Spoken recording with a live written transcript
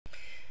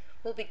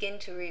We'll begin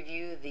to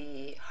review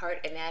the heart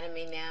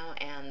anatomy now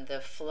and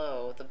the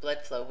flow, the blood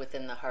flow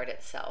within the heart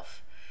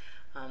itself.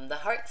 The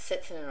heart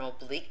sits in an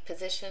oblique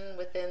position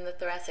within the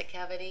thoracic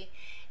cavity,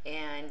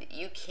 and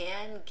you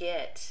can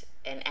get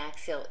an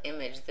axial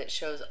image that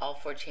shows all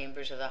four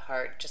chambers of the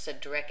heart, just a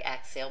direct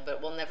axial, but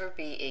it will never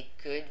be a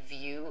good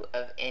view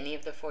of any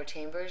of the four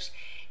chambers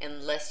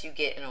unless you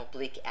get an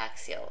oblique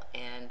axial.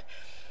 And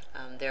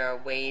there are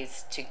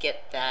ways to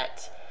get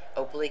that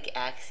oblique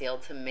axial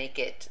to make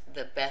it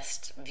the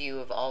best view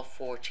of all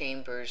four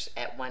chambers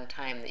at one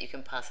time that you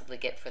can possibly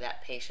get for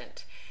that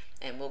patient.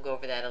 And we'll go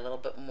over that a little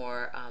bit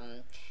more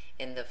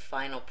in the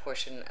final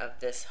portion of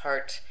this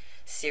heart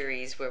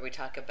series, where we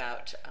talk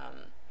about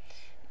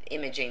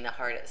imaging the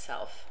heart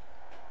itself.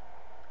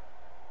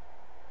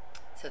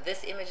 So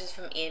this image is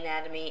from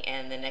eAnatomy,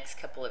 and the next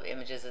couple of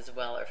images as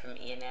well are from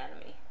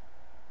eAnatomy.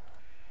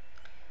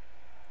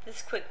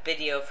 This quick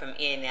video from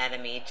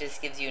eAnatomy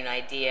just gives you an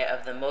idea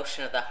of the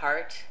motion of the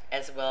heart,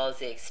 as well as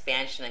the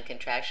expansion and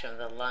contraction of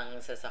the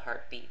lungs as the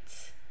heart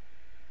beats.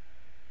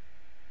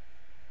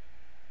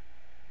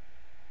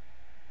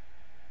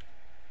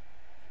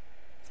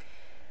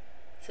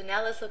 So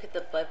now let's look at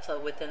the blood flow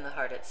within the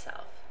heart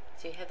itself.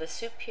 So you have the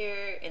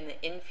superior and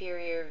the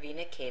inferior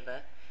vena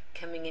cava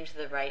coming into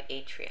the right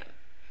atrium.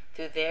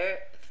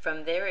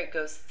 From there it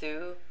goes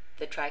through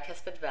the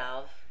tricuspid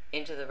valve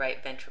into the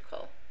right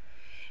ventricle,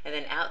 and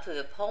then out through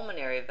the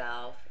pulmonary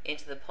valve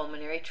into the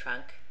pulmonary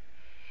trunk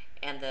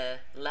and the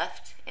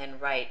left and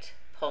right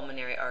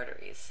pulmonary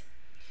arteries.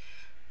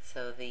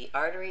 So the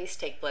arteries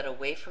take blood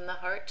away from the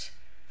heart,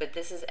 but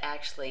this is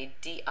actually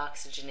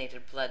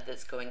deoxygenated blood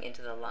that's going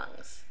into the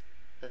lungs.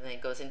 So then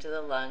it goes into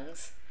the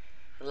lungs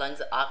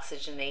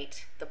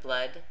oxygenate the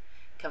blood,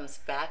 comes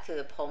back through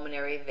the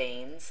pulmonary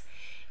veins,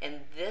 and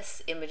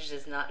this image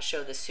does not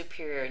show the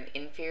superior and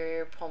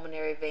inferior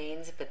pulmonary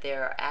veins, but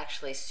there are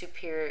actually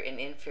superior and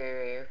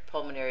inferior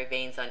pulmonary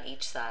veins on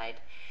each side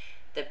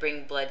that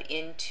bring blood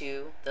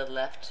into the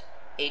left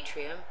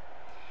atrium,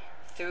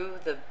 through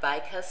the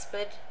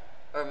bicuspid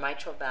or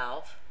mitral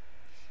valve,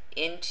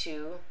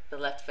 into the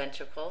left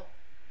ventricle,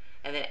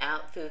 and then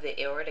out through the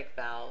aortic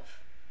valve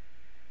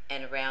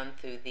and around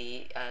through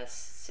the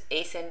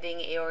ascending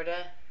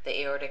aorta,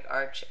 the aortic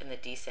arch, and the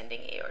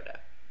descending aorta.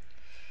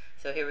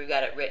 So here we've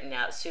got it written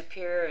out: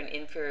 superior and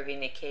inferior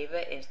vena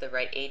cava into the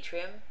right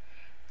atrium,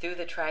 through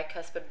the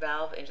tricuspid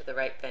valve into the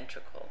right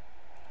ventricle,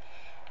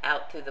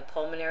 out through the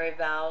pulmonary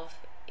valve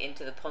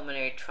into the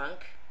pulmonary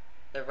trunk,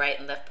 the right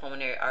and left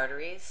pulmonary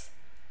arteries,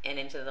 and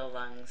into the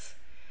lungs.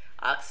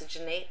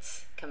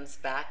 Oxygenates, comes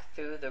back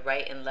through the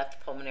right and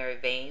left pulmonary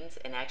veins,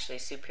 and actually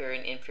superior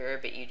and inferior,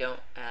 but you don't,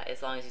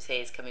 as long as you say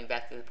it's coming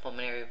back through the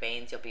pulmonary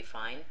veins, you'll be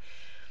fine.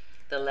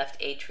 The left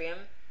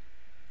atrium,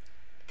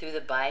 through the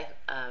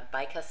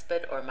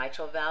bicuspid or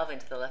mitral valve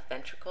into the left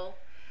ventricle,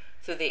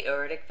 through the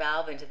aortic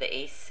valve into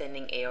the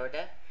ascending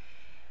aorta,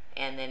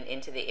 and then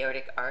into the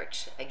aortic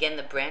arch. Again,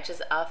 the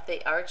branches off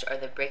the arch are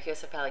the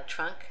brachiocephalic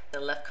trunk, the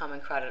left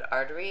common carotid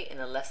artery, and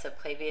the left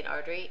subclavian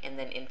artery, and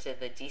then into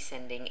the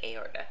descending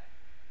aorta.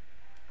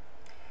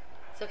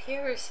 So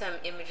here are some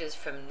images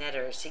from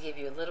Netters to give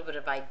you a little bit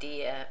of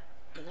idea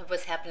of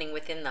what's happening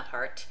within the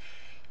heart.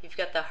 You've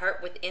got the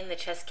heart within the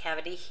chest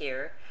cavity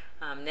here.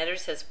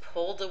 Netters has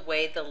pulled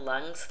away the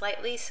lungs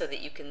slightly so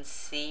that you can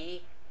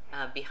see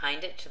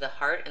behind it to the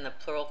heart and the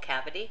pleural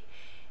cavity,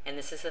 and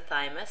this is the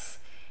thymus.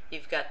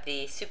 You've got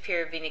the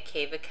superior vena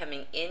cava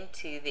coming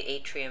into the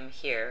atrium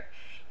here,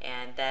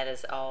 and that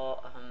is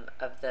all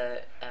of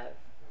the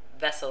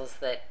vessels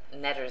that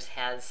Netters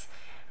has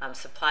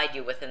supplied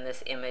you with in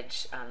this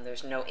image.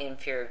 There's no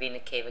inferior vena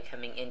cava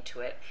coming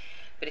into it.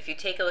 But if you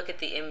take a look at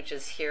the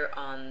images here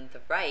on the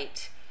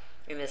right,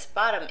 in this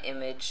bottom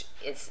image,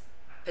 it's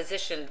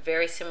positioned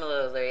very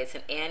similarly. It's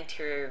an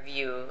anterior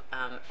view,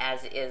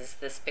 as is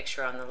this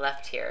picture on the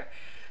left here.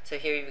 So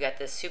here you've got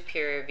the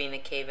superior vena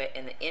cava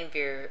and the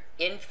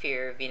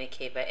inferior vena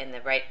cava in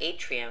the right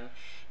atrium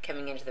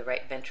coming into the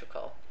right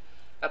ventricle.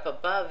 Up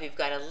above, you've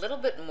got a little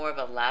bit more of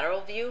a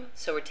lateral view.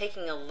 So we're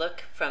taking a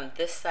look from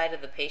this side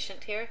of the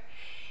patient here,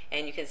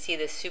 and you can see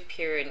the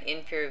superior and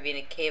inferior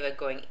vena cava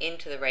going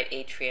into the right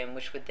atrium,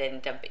 which would then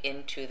dump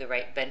into the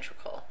right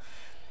ventricle.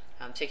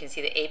 So you can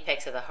see the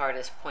apex of the heart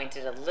is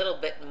pointed a little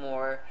bit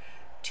more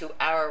to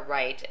our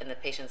right and the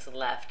patient's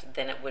left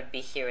than it would be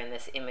here in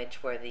this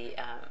image where the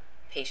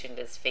patient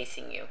is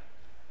facing you.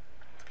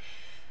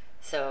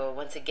 So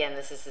once again,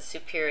 this is the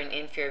superior and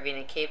inferior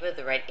vena cava,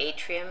 the right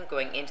atrium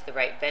going into the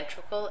right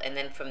ventricle, and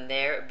then from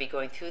there it would be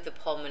going through the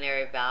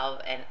pulmonary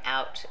valve and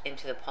out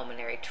into the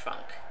pulmonary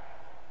trunk.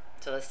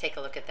 So let's take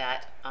a look at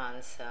that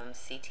on some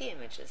CT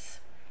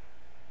images.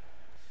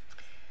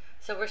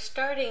 So we're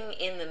starting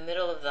in the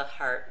middle of the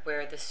heart,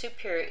 where the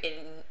superior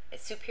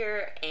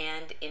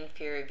and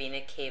inferior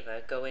vena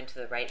cava go into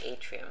the right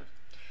atrium.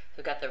 So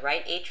we've got the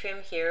right atrium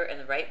here and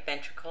the right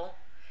ventricle,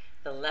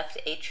 the left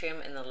atrium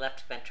and the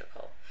left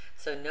ventricle.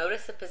 So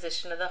notice the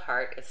position of the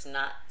heart. It's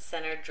not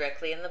centered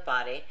directly in the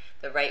body.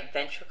 The right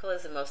ventricle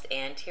is the most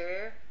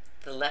anterior,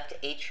 the left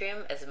atrium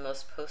is the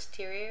most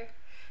posterior,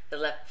 The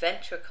left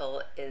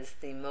ventricle is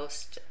the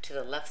most to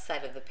the left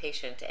side of the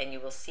patient, and you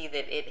will see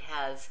that it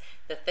has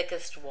the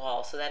thickest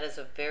wall, so that is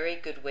a very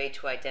good way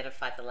to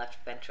identify the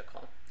left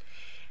ventricle.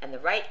 And the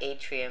right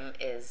atrium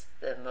is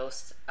the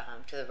most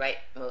to the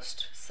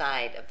rightmost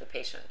side of the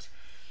patient.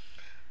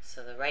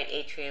 So the right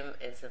atrium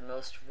is the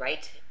most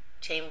right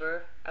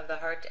chamber of the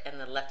heart, and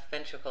the left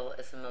ventricle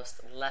is the most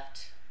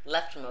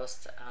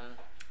leftmost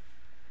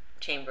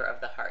chamber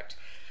of the heart.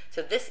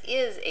 So this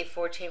is a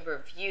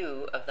 4-chamber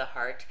view of the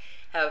heart.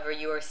 However,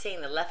 you are seeing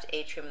the left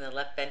atrium and the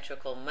left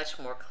ventricle much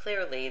more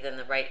clearly than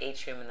the right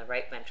atrium and the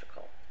right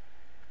ventricle.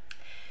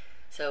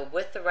 So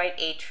with the right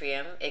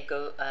atrium,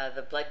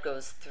 the blood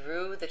goes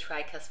through the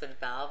tricuspid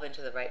valve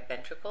into the right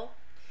ventricle,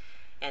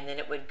 and then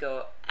it would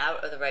go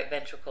out of the right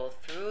ventricle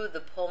through the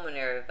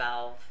pulmonary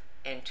valve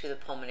and to the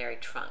pulmonary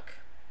trunk.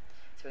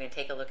 So we're going to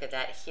take a look at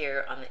that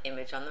here on the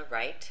image on the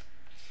right.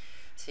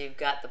 So you've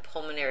got the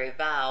pulmonary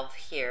valve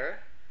here,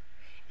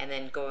 and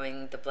then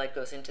the blood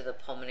goes into the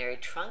pulmonary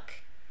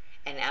trunk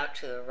and out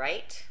to the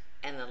right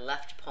and the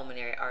left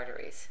pulmonary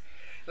arteries.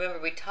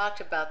 Remember, we talked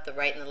about the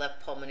right and the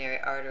left pulmonary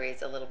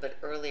arteries a little bit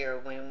earlier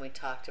when we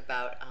talked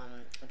about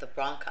the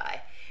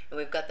bronchi. And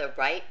we've got the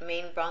right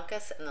main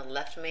bronchus and the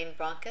left main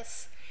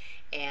bronchus,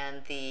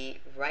 and the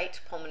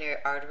right pulmonary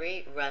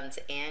artery runs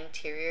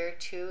anterior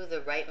to the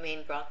right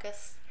main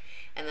bronchus,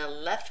 and the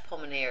left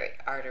pulmonary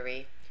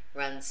artery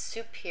runs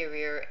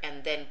superior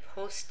and then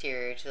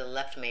posterior to the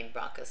left main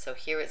bronchus. So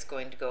here it's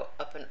going to go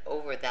up and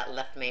over that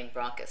left main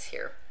bronchus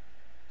here.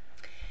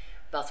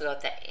 We've also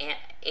got the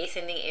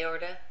ascending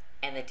aorta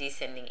and the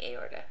descending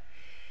aorta.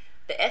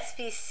 The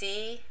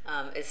SVC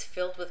is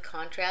filled with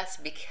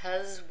contrast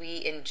because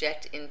we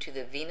inject into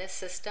the venous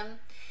system.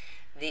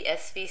 The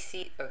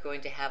SVC are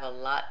going to have a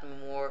lot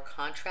more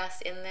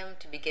contrast in them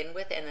to begin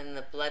with, and then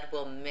the blood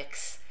will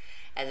mix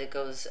as it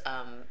goes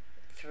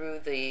through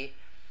the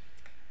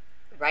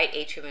right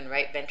atrium and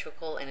right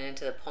ventricle and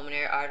into the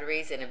pulmonary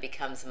arteries, and it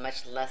becomes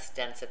much less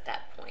dense at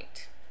that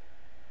point.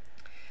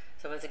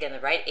 So once again, the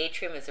right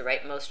atrium is the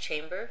rightmost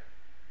chamber,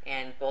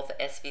 and both the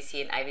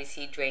SVC and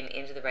IVC drain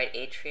into the right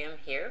atrium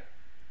here.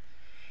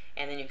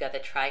 And then you've got the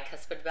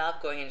tricuspid valve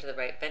going into the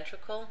right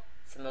ventricle.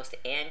 It's the most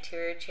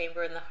anterior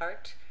chamber in the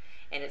heart,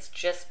 and it's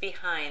just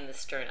behind the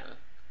sternum.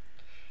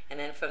 And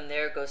then from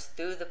there it goes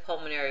through the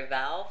pulmonary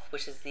valve,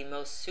 which is the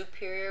most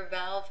superior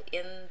valve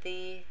in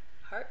the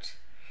heart,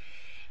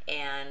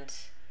 and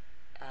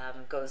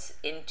goes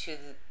into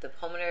the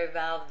pulmonary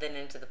valve, then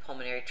into the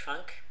pulmonary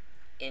trunk,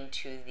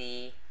 into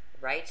the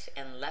right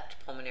and left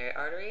pulmonary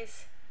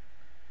arteries,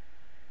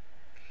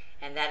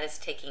 and that is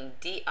taking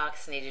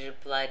deoxygenated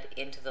blood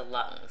into the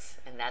lungs,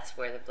 and that's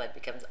where the blood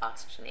becomes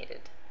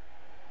oxygenated.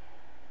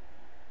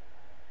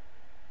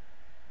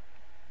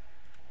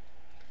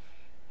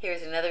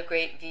 Here's another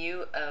great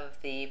view of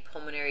the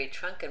pulmonary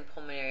trunk and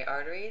pulmonary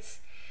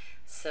arteries.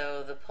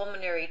 So the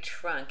pulmonary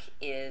trunk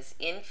is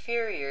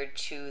inferior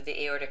to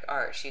the aortic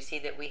arch. You see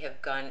that we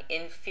have gone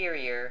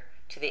inferior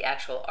to the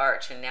actual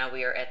arch, and now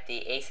we are at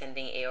the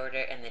ascending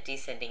aorta and the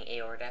descending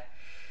aorta.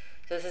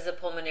 So this is a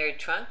pulmonary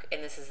trunk,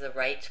 and this is the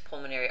right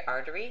pulmonary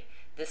artery.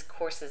 This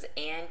courses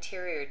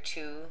anterior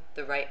to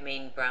the right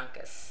main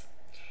bronchus.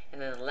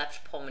 And then the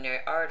left pulmonary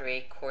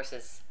artery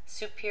courses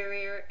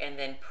superior and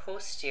then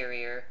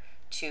posterior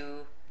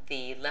to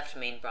the left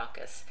main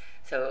bronchus.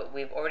 So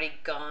we've already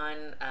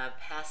gone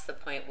past the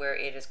point where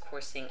it is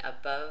coursing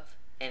above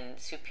and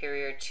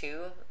superior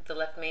to the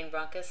left main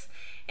bronchus,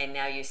 and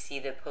now you see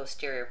the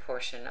posterior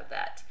portion of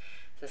that.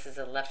 This is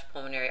the left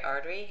pulmonary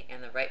artery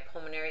and the right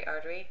pulmonary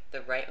artery, the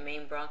right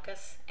main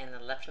bronchus and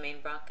the left main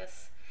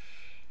bronchus,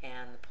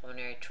 and the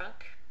pulmonary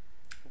trunk.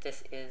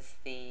 This is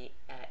the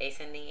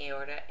ascending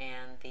aorta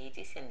and the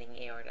descending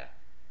aorta.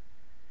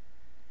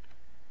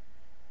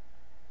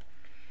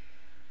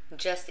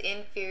 Just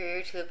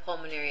inferior to the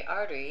pulmonary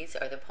arteries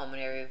are the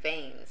pulmonary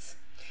veins.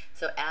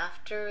 So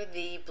after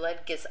the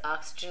blood gets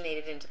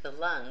oxygenated into the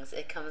lungs,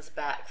 it comes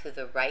back through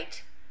the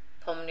right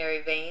pulmonary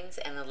veins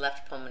and the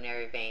left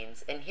pulmonary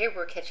veins. And here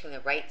we're catching the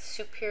right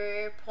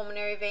superior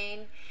pulmonary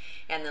vein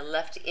and the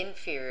left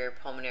inferior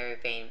pulmonary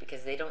vein,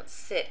 because they don't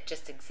sit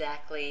just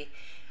exactly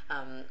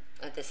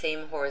at the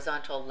same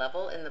horizontal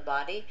level in the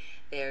body.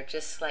 They are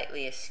just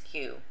slightly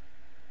askew.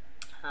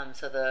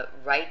 So the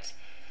right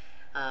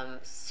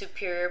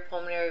superior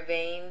pulmonary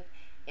vein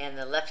and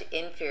the left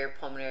inferior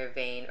pulmonary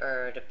vein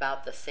are at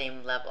about the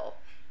same level.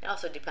 It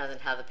also depends on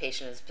how the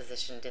patient is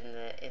positioned in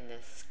the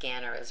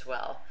scanner as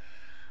well.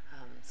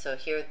 So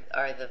here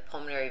are the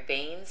pulmonary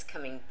veins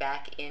coming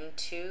back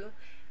into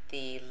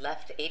the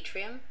left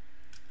atrium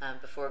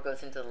before it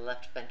goes into the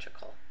left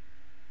ventricle.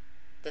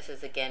 This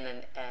is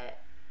again an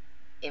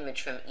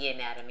image from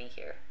e-anatomy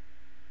here.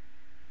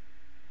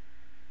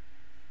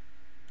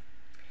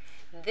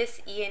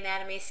 This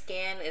e-anatomy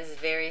scan is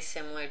very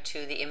similar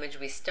to the image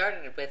we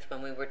started with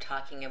when we were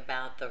talking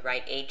about the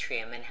right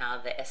atrium and how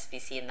the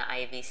SVC and the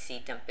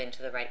IVC dump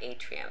into the right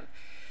atrium.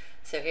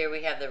 So here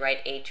we have the right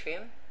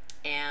atrium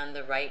and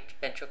the right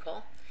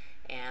ventricle,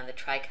 and the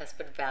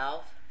tricuspid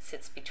valve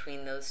sits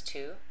between those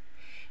two.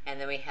 And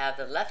then we have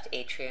the left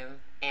atrium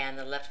and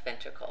the left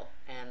ventricle,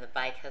 and the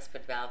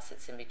bicuspid valve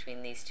sits in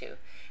between these two.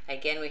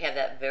 Again, we have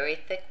that very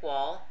thick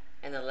wall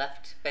in the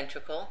left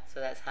ventricle, so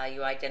that's how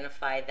you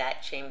identify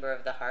that chamber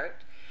of the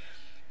heart.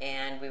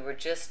 And we were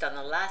just on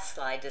the last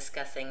slide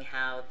discussing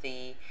how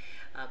the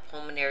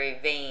pulmonary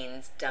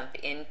veins dump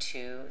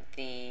into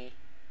the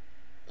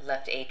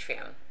left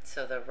atrium.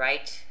 So the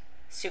right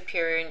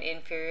superior and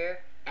inferior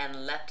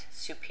and left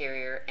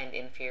superior and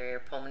inferior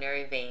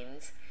pulmonary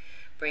veins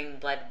bring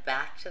blood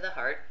back to the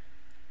heart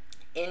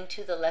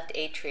into the left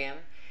atrium.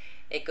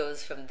 It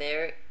goes from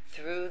there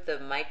through the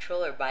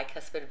mitral or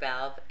bicuspid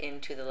valve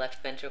into the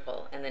left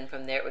ventricle, and then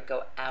from there it would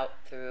go out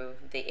through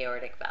the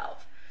aortic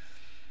valve.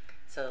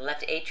 So the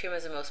left atrium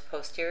is the most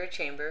posterior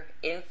chamber,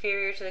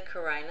 inferior to the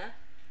carina,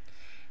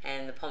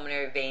 and the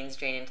pulmonary veins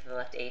drain into the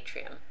left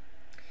atrium.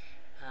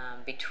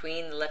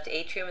 Between the left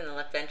atrium and the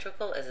left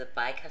ventricle is a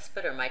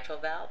bicuspid or mitral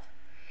valve,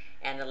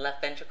 and the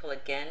left ventricle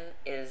again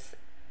is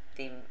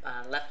the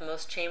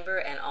leftmost chamber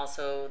and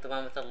also the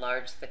one with the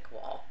large thick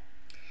wall.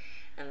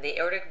 And the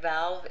aortic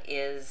valve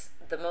is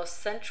the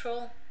most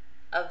central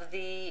of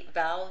the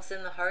valves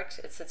in the heart.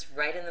 It sits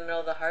right in the middle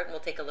of the heart, and we'll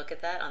take a look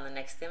at that on the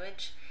next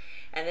image.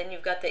 And then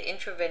you've got the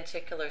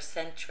interventricular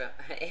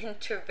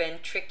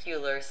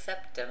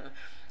septum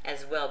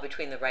as well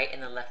between the right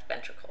and the left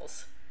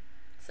ventricles.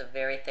 It's a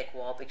very thick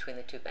wall between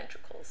the two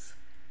ventricles.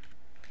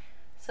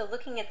 So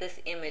looking at this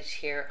image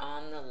here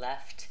on the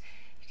left,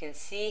 you can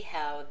see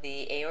how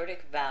the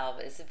aortic valve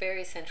is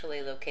very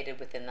centrally located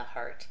within the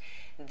heart.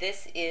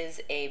 This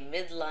is a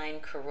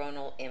midline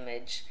coronal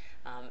image,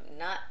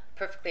 not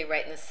perfectly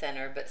right in the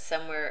center, but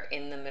somewhere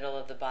in the middle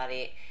of the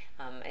body.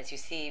 As you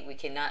see, we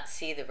cannot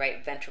see the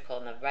right ventricle,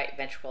 and the right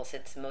ventricle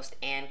sits most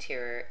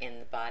anterior in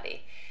the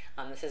body.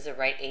 This is the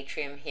right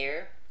atrium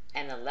here,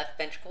 and the left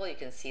ventricle, you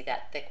can see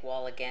that thick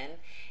wall again,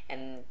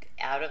 and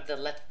out of the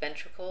left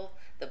ventricle,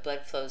 the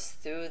blood flows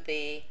through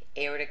the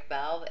aortic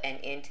valve and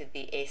into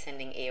the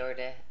ascending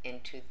aorta,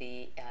 into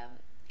the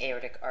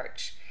aortic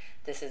arch.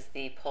 This is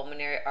the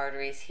pulmonary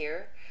arteries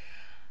here,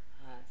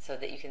 so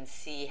that you can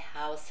see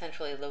how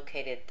centrally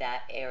located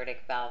that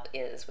aortic valve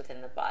is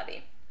within the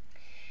body.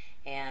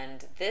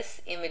 And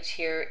this image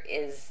here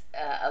is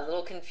a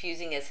little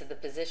confusing as to the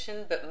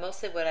position, but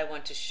mostly what I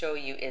want to show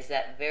you is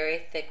that very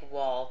thick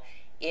wall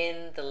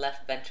in the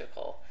left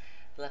ventricle.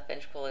 The left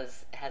ventricle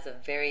has a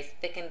very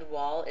thickened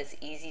wall. It's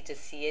easy to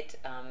see it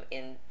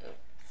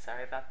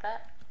sorry about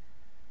that,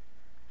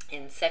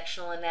 in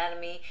sectional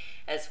anatomy,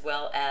 as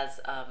well as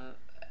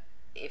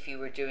if you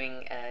were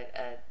doing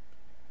a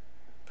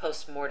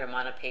post-mortem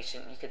on a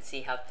patient, you could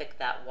see how thick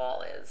that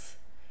wall is.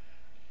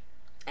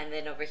 And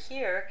then over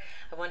here,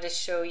 I wanted to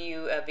show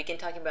you, begin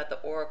talking about the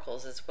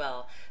auricles as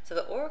well. So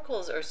the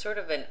auricles are sort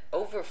of an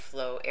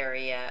overflow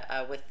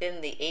area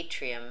within the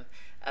atrium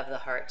of the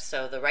heart.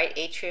 So the right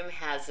atrium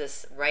has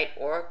this right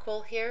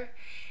auricle here,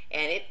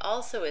 and it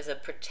also is a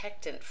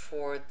protectant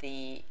for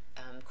the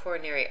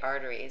coronary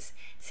arteries.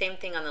 Same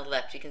thing on the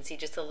left. You can see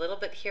just a little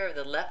bit here of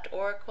the left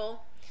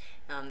auricle.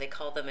 They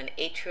call them an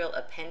atrial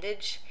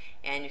appendage,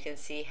 and you can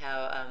see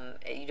how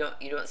you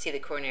don't see the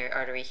coronary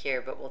artery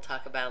here, but we'll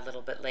talk about a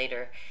little bit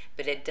later.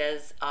 But it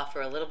does offer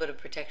a little bit of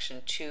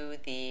protection to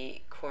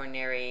the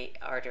coronary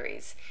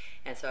arteries,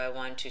 and so I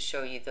wanted to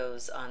show you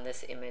those on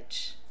this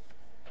image.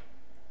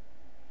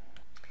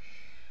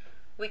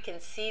 We can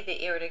see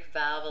the aortic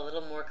valve a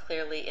little more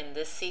clearly in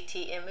this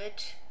CT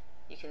image.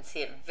 You can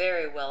see it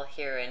very well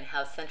here and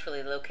how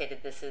centrally located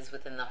this is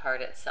within the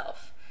heart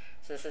itself.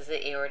 So this is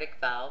the aortic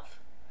valve.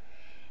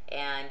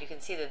 And you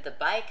can see that the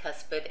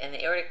bicuspid and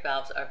the aortic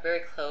valves are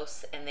very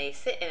close, and they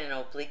sit in an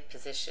oblique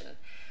position.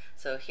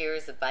 So here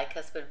is the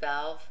bicuspid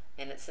valve,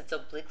 and it sits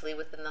obliquely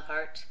within the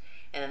heart,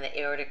 and then the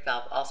aortic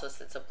valve also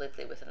sits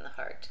obliquely within the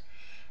heart.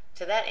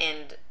 To that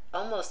end,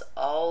 almost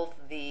all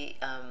the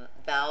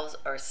valves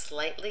are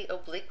slightly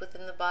oblique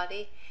within the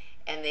body,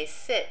 and they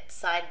sit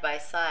side by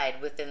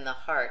side within the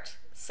heart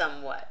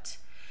somewhat.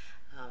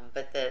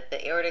 But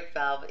the aortic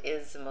valve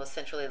is the most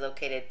centrally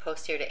located,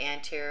 posterior to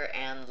anterior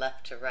and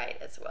left to right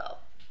as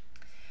well.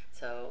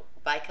 So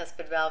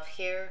bicuspid valve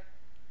here,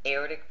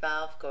 aortic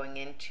valve going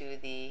into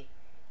the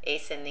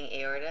ascending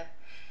aorta,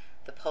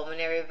 the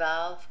pulmonary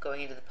valve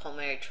going into the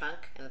pulmonary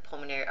trunk and the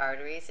pulmonary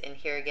arteries. And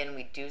here again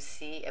we do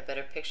see a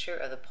better picture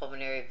of the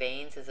pulmonary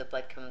veins as the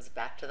blood comes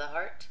back to the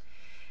heart.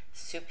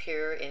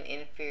 Superior and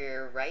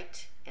inferior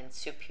right and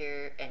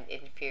superior and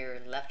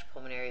inferior left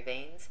pulmonary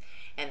veins,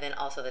 and then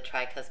also the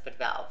tricuspid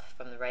valve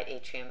from the right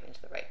atrium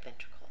into the right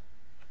ventricle.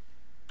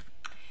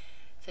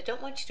 So I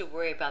don't want you to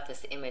worry about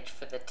this image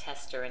for the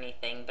test or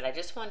anything, but I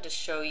just wanted to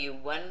show you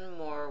one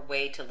more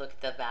way to look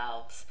at the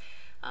valves.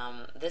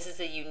 This is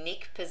a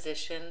unique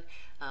position.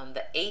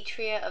 The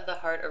atria of the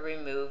heart are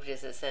removed,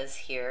 as it says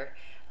here.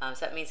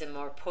 So that means the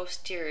more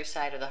posterior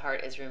side of the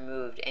heart is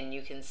removed, and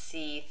you can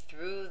see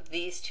through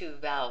these two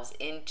valves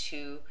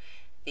into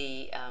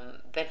the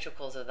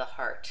ventricles of the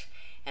heart.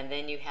 And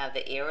then you have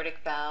the aortic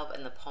valve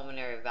and the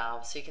pulmonary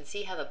valve. So you can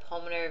see how the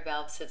pulmonary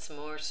valve sits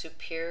more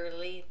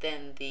superiorly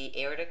than the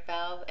aortic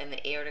valve, and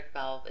the aortic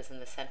valve is in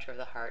the center of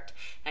the heart.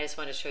 I just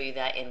wanted to show you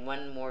that in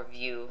one more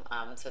view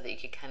so that you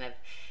could kind of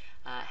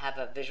have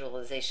a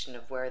visualization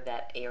of where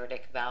that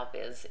aortic valve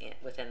is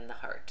within the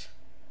heart.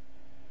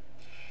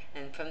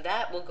 And from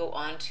that, we'll go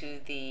on to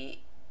the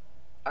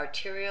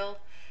arterial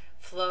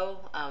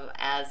flow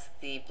as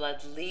the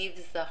blood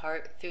leaves the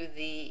heart through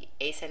the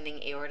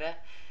ascending aorta.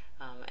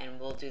 And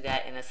we'll do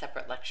that in a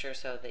separate lecture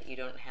so that you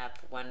don't have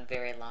one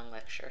very long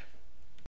lecture.